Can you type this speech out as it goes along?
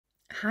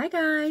Hi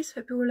guys,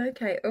 hope you're all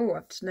okay. Oh,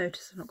 I've just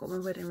noticed I've not got my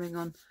wedding ring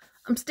on.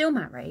 I'm still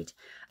married.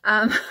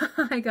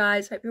 Hi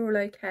guys, hope you're all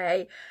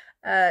okay.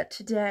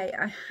 Today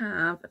I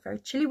have a very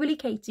chilly willy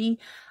Katy.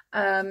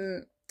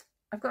 I've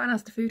got an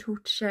ASDA Food Haul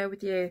to share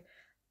with you.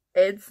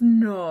 It's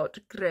not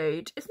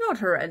great. It's not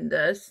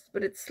horrendous,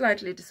 but it's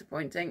slightly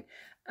disappointing.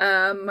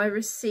 My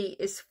receipt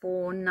is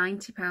for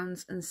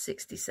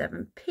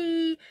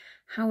 £90.67p.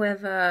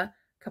 However, a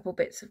couple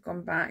bits have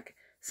gone back.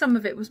 Some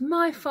of it was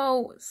my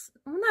fault.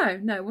 Oh,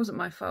 no, it wasn't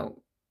my fault.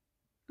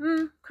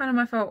 Kind of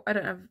my fault. I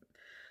don't know.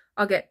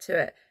 I'll get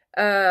to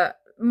it.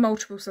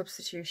 Multiple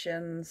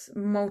substitutions,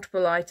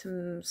 multiple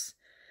items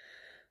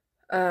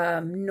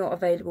not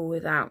available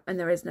without, and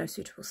there is no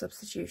suitable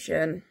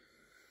substitution.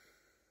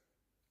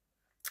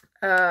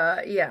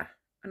 Yeah,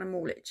 and I'm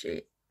all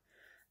itchy.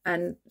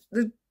 And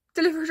the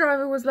delivery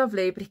driver was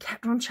lovely, but he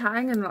kept on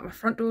chatting, and like my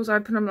front door's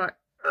open. I'm like,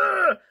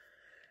 ugh,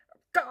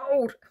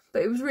 cold.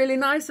 But it was really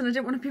nice, and I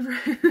didn't want to be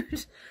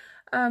rude.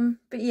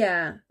 But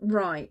yeah,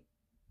 right.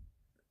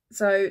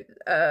 So,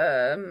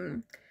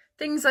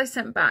 things I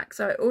sent back.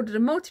 So I ordered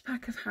a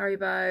multi-pack of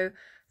Haribo.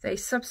 They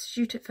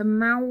substitute it for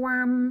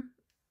Malwam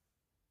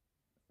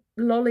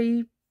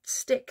lolly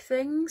stick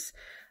things,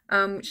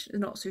 which is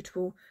not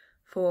suitable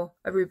for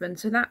a Reuben.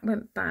 So that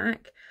went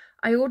back.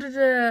 I ordered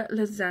a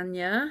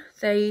lasagna.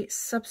 They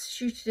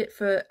substituted it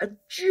for a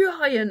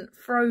giant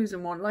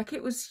frozen one. Like,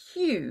 it was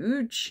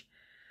huge.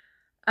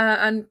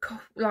 And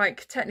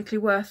like technically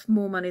worth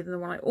more money than the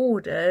one I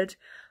ordered,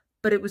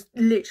 but it was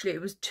literally,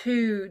 it was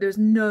too, there's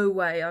no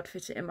way I'd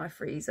fit it in my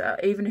freezer.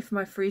 Even if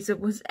my freezer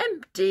was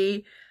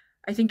empty,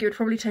 I think it would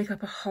probably take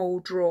up a whole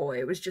drawer.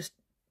 It was just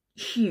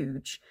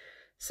huge.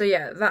 So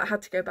yeah, that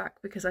had to go back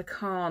because I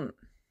can't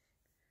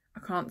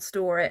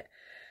store it.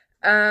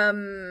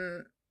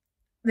 The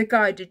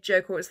guy did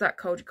joke, oh, it's that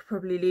cold, you could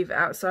probably leave it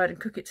outside and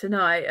cook it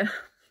tonight.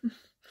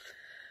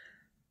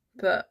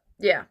 But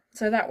yeah,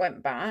 so that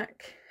went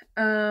back.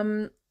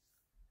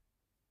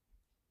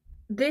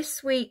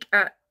 This week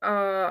at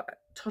our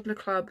toddler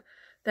club,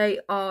 they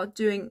are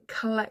doing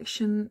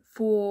collection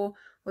for,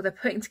 or they're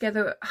putting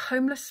together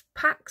homeless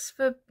packs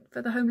for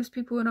the homeless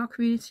people in our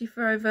community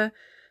for over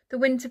the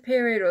winter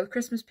period or the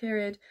Christmas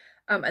period.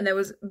 And there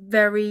was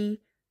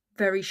very,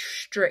 very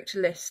strict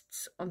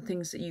lists on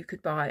things that you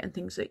could buy and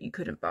things that you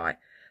couldn't buy.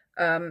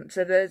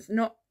 So there's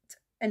not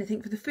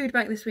anything for the food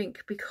bank this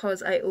week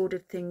because I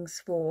ordered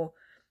things for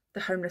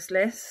the homeless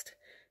list,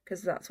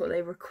 because that's what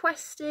they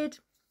requested.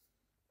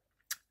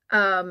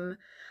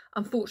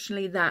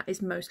 Unfortunately, that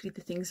is mostly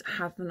the things that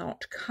have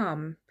not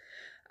come.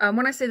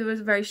 When I say there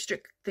was very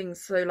strict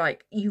things, so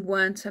like you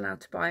weren't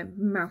allowed to buy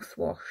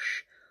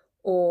mouthwash,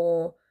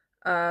 or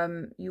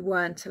you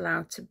weren't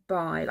allowed to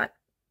buy like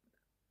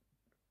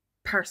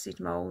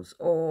paracetamols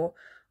or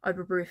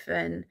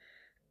ibuprofen.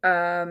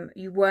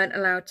 You weren't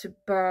allowed to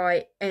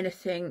buy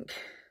anything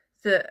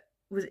that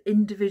was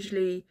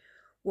individually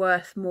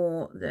worth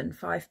more than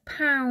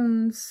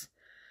 £5.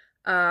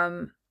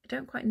 I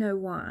don't quite know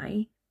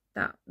why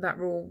that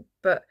rule,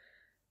 but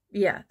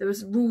yeah, there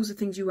was rules of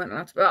things you weren't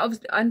allowed to buy.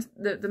 Obviously, and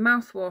the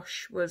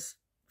mouthwash was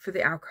for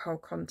the alcohol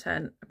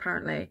content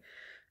apparently,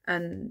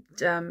 and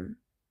the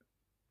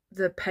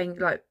pain,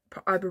 like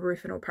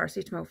ibuprofen or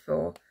paracetamol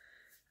for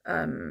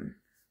I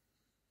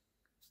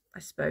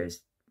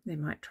suppose they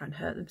might try and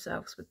hurt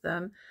themselves with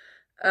them.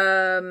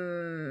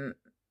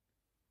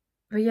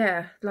 But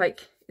yeah,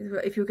 like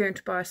if you're going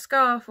to buy a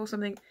scarf or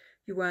something,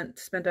 you weren't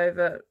to spend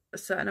over a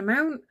certain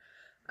amount.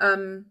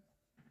 But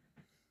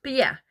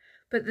yeah,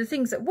 but the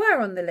things that were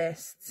on the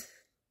list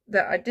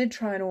that I did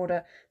try and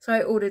order, so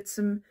I ordered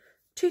some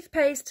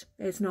toothpaste,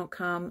 it's not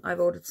come. I've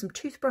ordered some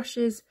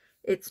toothbrushes,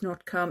 it's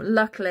not come.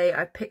 Luckily,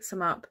 I picked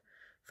some up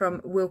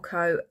from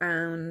Wilko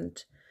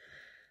and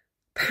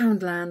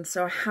Poundland,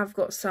 so I have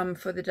got some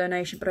for the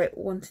donation, but I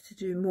wanted to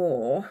do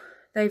more.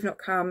 They've not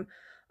come.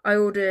 I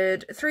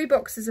ordered 3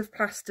 boxes of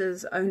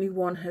plasters, only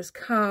one has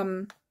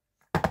come.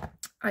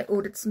 I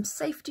ordered some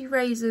safety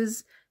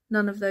razors,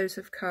 none of those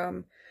have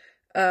come.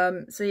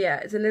 So yeah,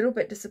 it's a little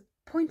bit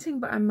disappointing,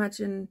 but I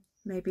imagine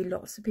maybe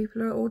lots of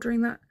people are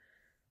ordering that.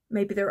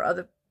 Maybe there are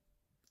other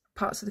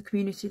parts of the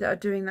community that are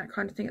doing that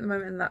kind of thing at the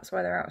moment, and that's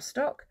why they're out of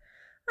stock.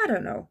 I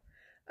don't know.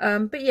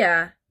 But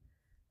yeah,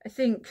 I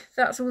think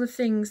that's all the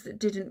things that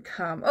didn't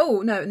come.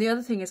 Oh, no, and the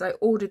other thing is I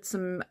ordered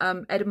some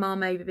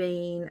edamame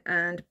bean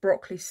and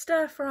broccoli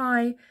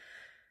stir-fry.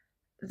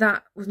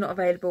 That was not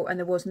available, and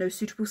there was no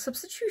suitable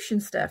substitution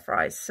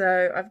stir-fries.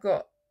 So I've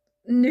got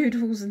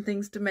noodles and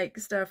things to make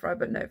stir-fry,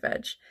 but no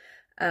veg.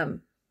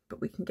 But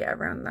we can get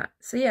around that.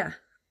 So yeah,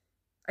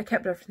 I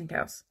kept everything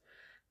else.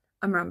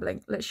 I'm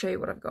rambling. Let's show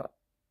you what I've got.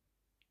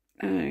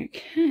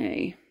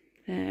 Okay,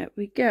 there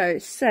we go.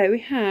 So we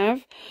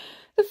have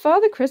the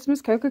Father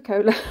Christmas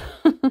Coca-Cola,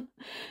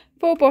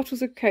 4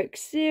 bottles of Coke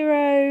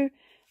Zero.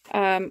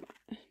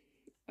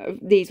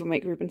 These will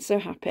make Reuben so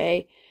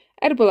happy.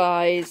 Edible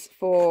eyes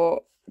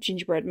for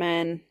gingerbread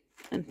men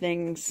and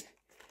things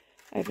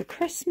over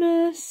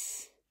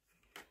Christmas.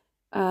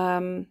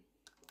 I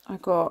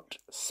got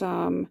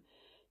some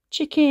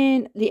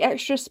chicken, the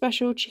extra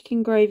special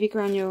chicken gravy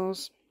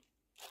granules.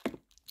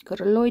 Got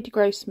a Lloyd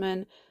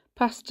Grossman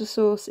pasta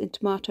sauce in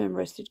tomato and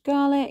roasted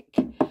garlic.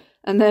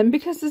 And then,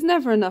 because there's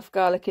never enough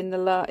garlic in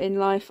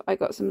life, I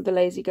got some of the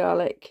lazy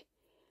garlic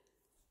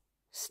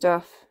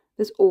stuff.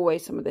 There's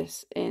always some of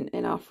this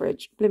in our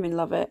fridge. Blimmin'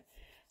 love it.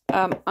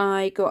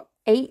 I got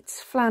 8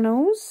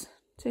 flannels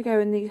to go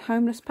in the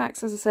homeless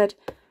packs. As I said,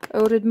 I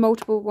ordered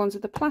multiple ones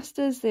of the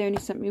plasters. They only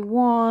sent me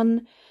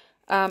 1.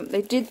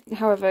 They did,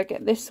 however,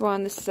 get this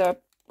one. This is I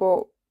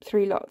bought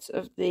 3 lots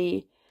of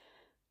the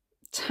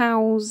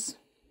towels.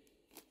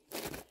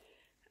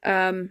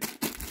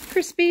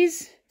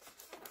 Crispies.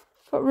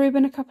 Got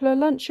Ruben a couple of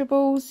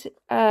Lunchables.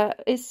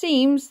 It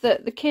seems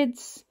that the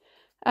kids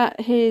at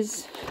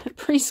his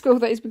preschool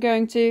that he's been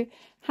going to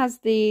has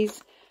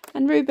these,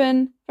 and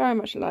Ruben very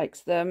much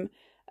likes them.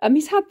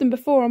 He's had them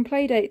before on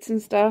play dates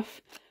and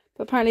stuff,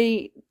 but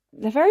apparently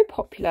they're very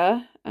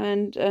popular,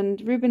 and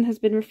Ruben has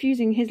been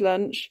refusing his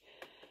lunch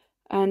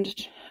and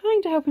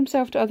trying to help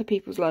himself to other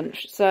people's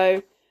lunch.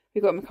 So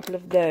we got him a couple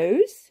of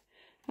those.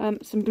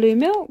 Some blue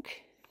milk,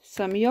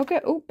 some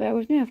yogurt. Oh, bear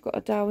with me, I've got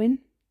a Darwin.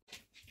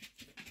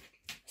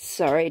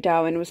 Sorry,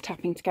 Darwin was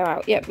tapping to go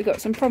out. Yep, we got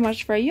some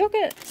fromage frais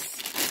yogurts.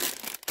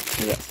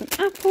 We got some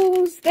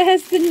apples.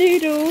 There's the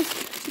noodles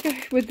to go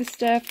with the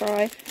stir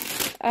fry.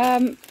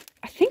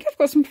 I think I've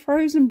got some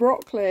frozen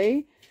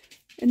broccoli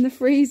in the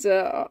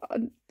freezer.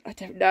 I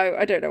don't know.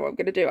 I don't know what I'm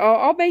going to do.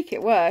 I'll make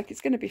it work.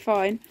 It's going to be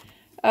fine.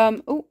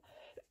 Oh,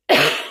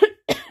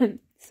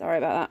 sorry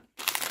about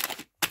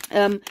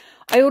that.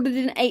 I ordered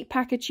an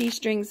 8-pack of cheese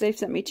strings. They've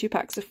sent me 2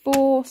 packs of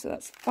 4, so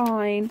that's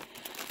fine.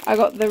 I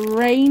got the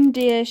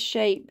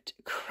reindeer-shaped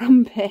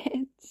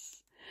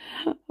crumpets.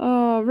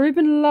 Oh,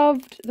 Ruben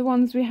loved the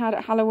ones we had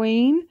at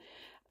Halloween.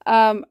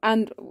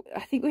 And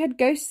I think we had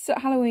ghosts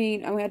at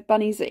Halloween and we had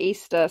bunnies at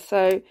Easter.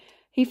 So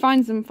he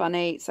finds them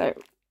funny. So,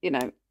 you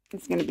know,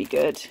 it's going to be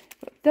good.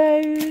 Got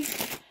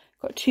those.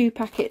 Got 2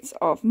 packets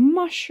of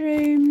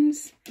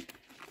mushrooms.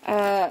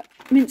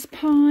 Mince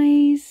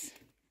pies.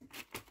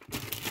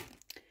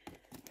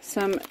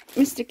 Some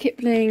Mr.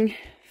 Kipling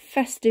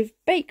festive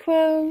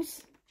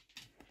bakewells.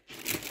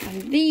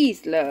 And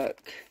these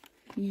look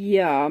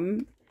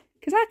yum.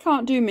 Because I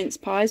can't do mince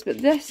pies, but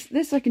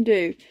this I can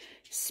do.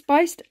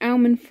 Spiced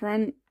almond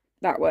front,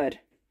 that word.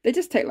 They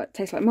just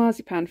taste like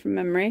marzipan from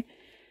memory.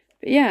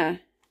 But yeah,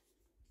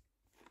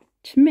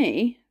 to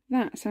me,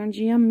 that sounds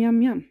yum,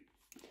 yum, yum.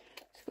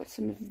 So got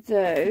some of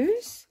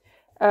those.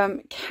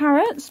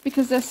 Carrots,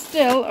 because they're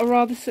still a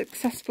rather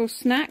successful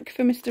snack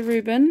for Mr.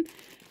 Ruben.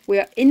 We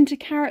are into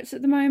carrots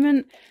at the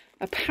moment.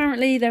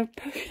 Apparently they're,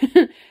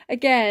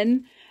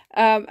 again,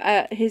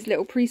 at his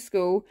little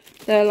preschool,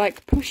 they're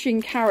like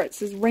pushing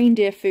carrots as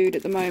reindeer food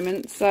at the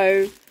moment.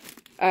 So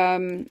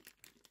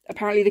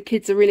apparently the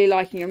kids are really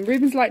liking them.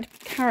 Ruben's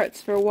liked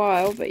carrots for a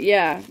while, but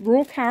yeah,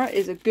 raw carrot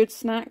is a good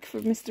snack for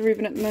Mr.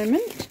 Ruben at the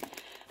moment.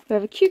 We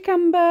have a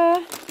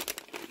cucumber,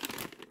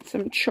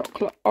 some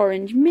chocolate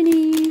orange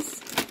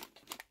minis,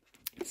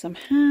 some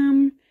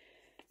ham,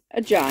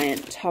 a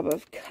giant tub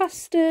of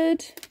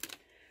custard,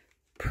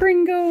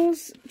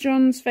 Pringles,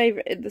 John's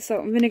favourite, the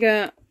salt and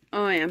vinegar.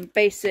 I am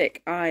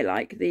basic, I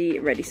like the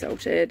ready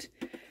salted.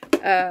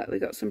 We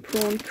got some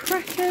prawn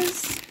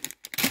crackers,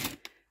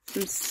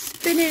 some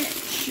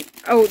spinach.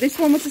 Oh, this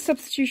one was a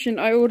substitution.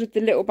 I ordered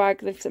the little bag,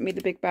 they've sent me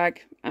the big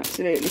bag.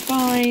 Absolutely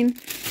fine.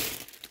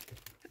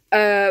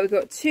 We've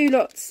got 2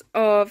 lots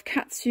of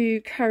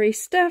katsu curry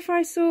stir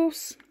fry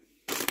sauce.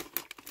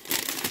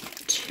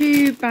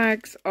 2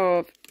 bags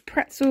of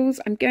pretzels.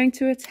 I'm going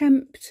to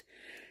attempt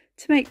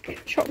to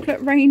make chocolate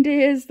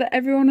reindeers that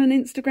everyone on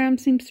Instagram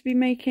seems to be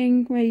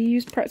making, where you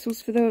use pretzels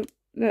for the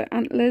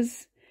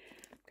antlers.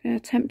 I'm going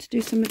to attempt to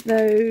do some of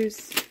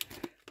those.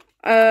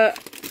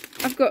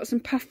 I've got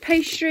some puff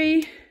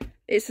pastry.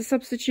 It's a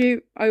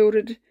substitute.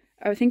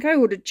 I think I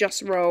ordered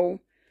Just Roll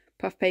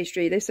puff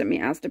pastry. They sent me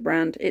ASDA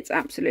brand. It's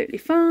absolutely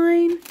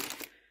fine.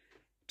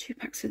 2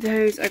 packs of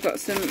those. I got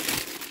some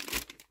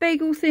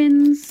bagel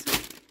thins.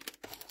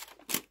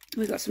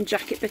 We've got some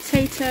jacket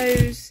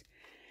potatoes.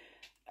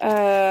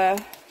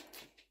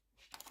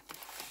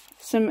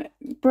 Some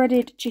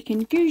breaded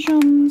chicken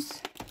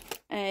goujons,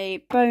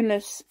 a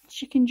boneless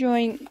chicken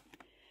joint,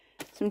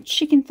 some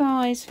chicken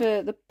thighs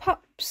for the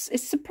pups.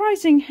 It's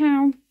surprising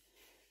how the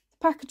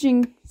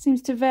packaging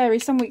seems to vary.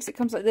 Some weeks it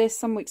comes like this,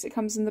 some weeks it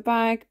comes in the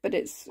bag, but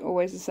it's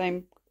always the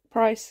same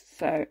price,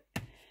 so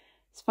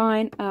it's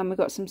fine. We've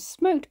got some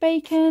smoked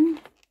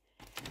bacon,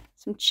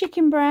 some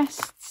chicken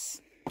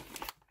breasts.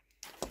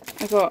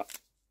 I got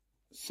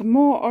some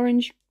more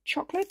orange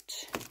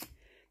chocolate.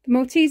 The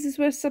Maltesers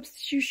were a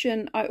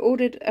substitution. I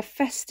ordered a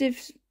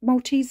festive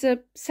Malteser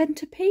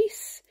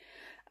centerpiece.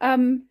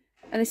 And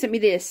they sent me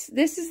this.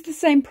 This is the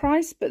same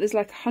price, but there's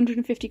like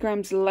 150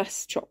 grams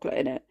less chocolate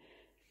in it.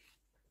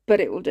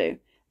 But it will do.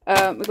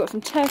 We've got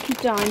some turkey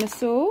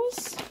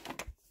dinosaurs.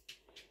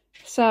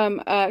 Some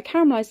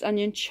caramelised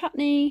onion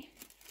chutney.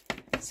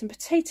 Some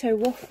potato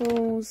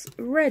waffles.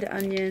 Red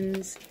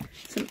onions.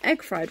 Some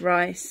egg fried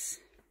rice.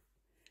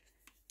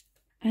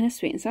 And a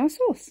sweet and sour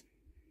sauce.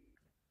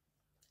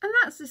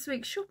 that's this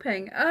week's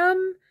shopping.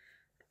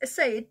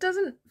 Say it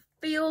doesn't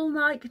feel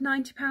like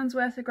 £90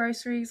 worth of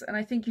groceries, and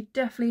I think you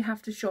definitely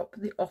have to shop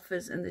the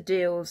offers and the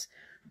deals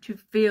to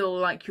feel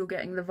like you're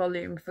getting the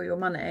volume for your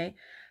money.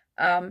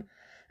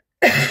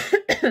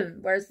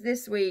 Whereas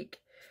this week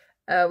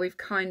we've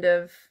kind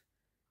of,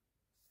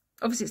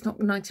 obviously it's not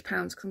 £90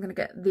 because I'm going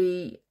to get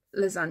the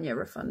lasagna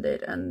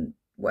refunded and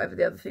whatever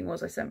the other thing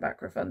was I sent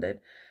back refunded.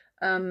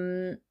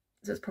 So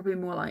it's probably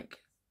more like,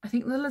 I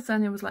think the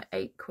lasagna was like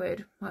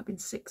 £8, might have been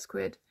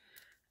 £6.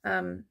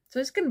 So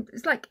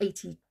it's like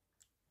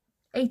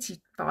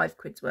 85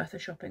 quid's worth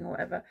of shopping or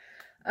whatever.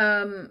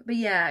 But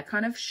yeah, I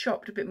kind of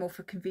shopped a bit more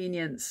for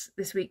convenience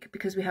this week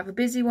because we have a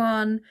busy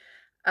one.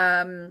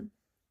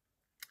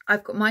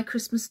 I've got my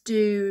Christmas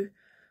due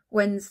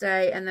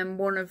Wednesday, and then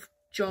one of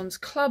John's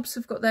clubs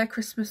have got their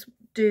Christmas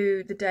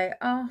due the day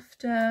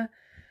after.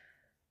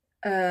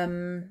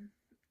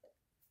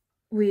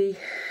 We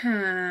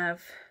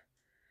have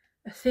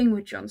a thing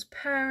with John's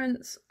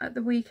parents at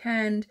the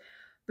weekend.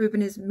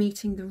 Ruben is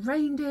meeting the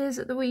reindeers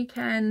at the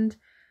weekend.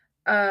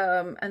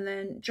 And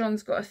then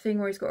John's got a thing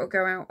where he's got to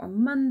go out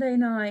on Monday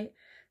night.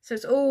 So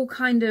it's all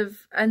kind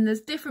of, and there's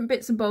different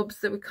bits and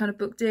bobs that we kind of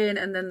booked in,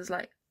 and then there's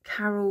like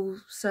carol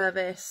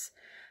service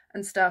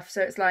and stuff.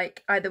 So it's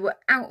like either we're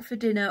out for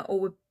dinner or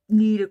we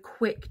need a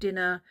quick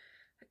dinner,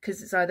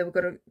 because it's either we've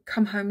got to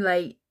come home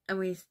late and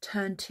we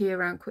turn tea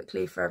around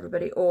quickly for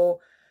everybody, or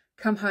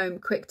come home,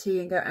 quick tea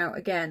and go out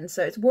again.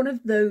 So it's one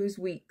of those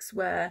weeks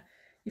where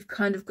you've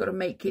kind of got to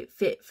make it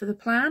fit for the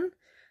plan.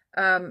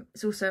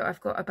 It's also,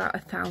 I've got about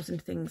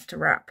 1,000 things to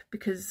wrap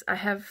because I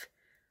have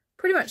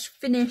pretty much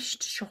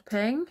finished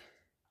shopping,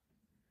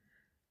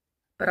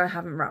 but I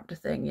haven't wrapped a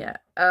thing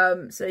yet.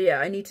 So yeah,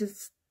 I need to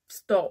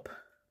stop.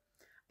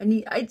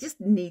 I just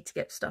need to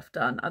get stuff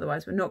done,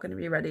 otherwise we're not going to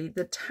be ready.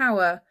 The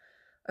tower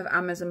of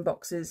Amazon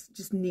boxes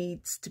just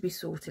needs to be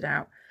sorted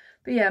out.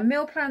 But yeah,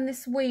 meal plan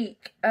this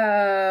week.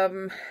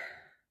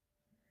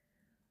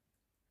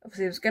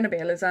 Obviously there's going to be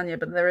a lasagna,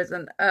 but there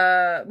isn't.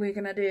 We're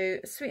going to do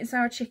sweet and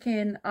sour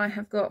chicken. I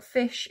have got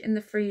fish in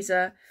the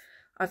freezer.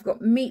 I've got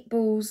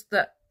meatballs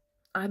that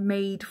I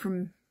made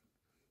from,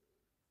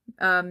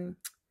 I'd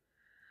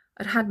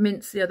had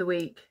mince the other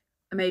week.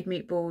 I made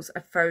meatballs, I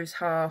froze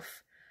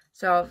half.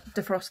 So I'll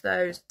defrost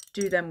those,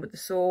 do them with the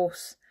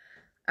sauce.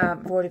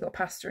 I've already got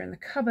pasta in the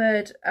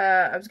cupboard.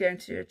 I was going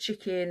to do a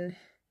chicken,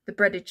 the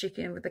breaded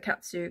chicken with the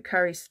katsu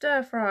curry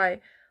stir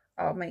fry.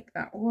 I'll make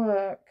that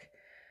work.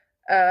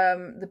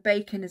 The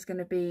bacon is going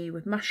to be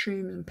with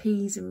mushrooms and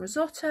peas and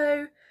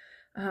risotto.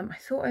 I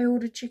thought I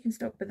ordered chicken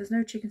stock, but there's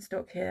no chicken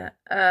stock here.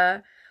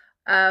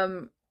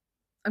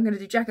 I'm going to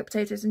do jacket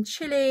potatoes and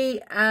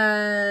chili,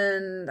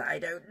 and I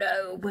don't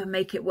know. We'll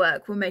make it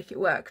work. We'll make it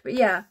work. But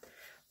yeah,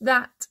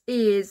 that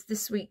is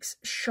this week's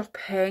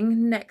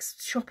shopping.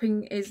 Next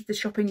shopping is the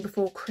shopping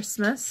before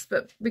Christmas,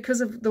 but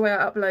because of the way I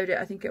upload it,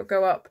 I think it'll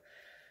go up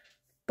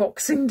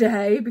Boxing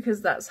Day,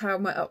 because that's how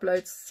my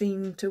uploads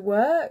seem to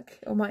work.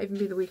 Or might even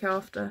be the week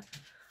after.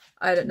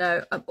 I don't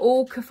know. I'm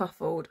all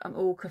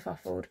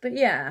kerfuffled. But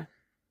yeah,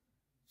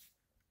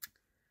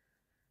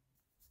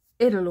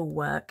 it'll all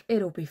work.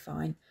 It'll be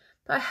fine.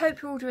 But I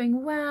hope you're all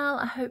doing well.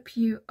 I hope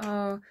you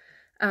are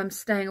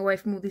staying away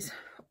from all these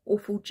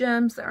awful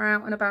germs that are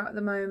out and about at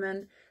the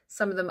moment.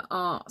 Some of them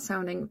are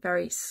sounding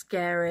very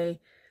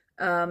scary.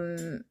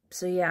 So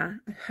yeah,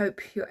 I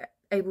hope you're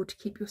able to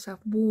keep yourself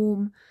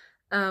warm.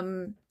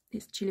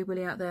 It's chilly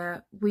willy out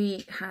there.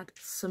 We had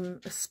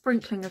a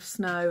sprinkling of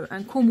snow,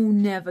 and Cornwall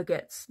never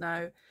gets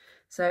snow.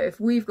 So if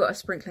we've got a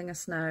sprinkling of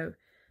snow,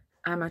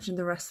 I imagine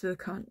the rest of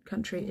the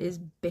country is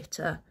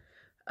bitterly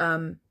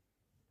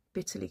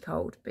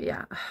cold. But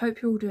yeah, I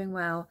hope you're all doing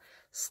well.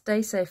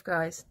 Stay safe,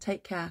 guys.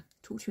 Take care.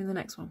 Talk to you in the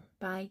next one.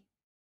 Bye.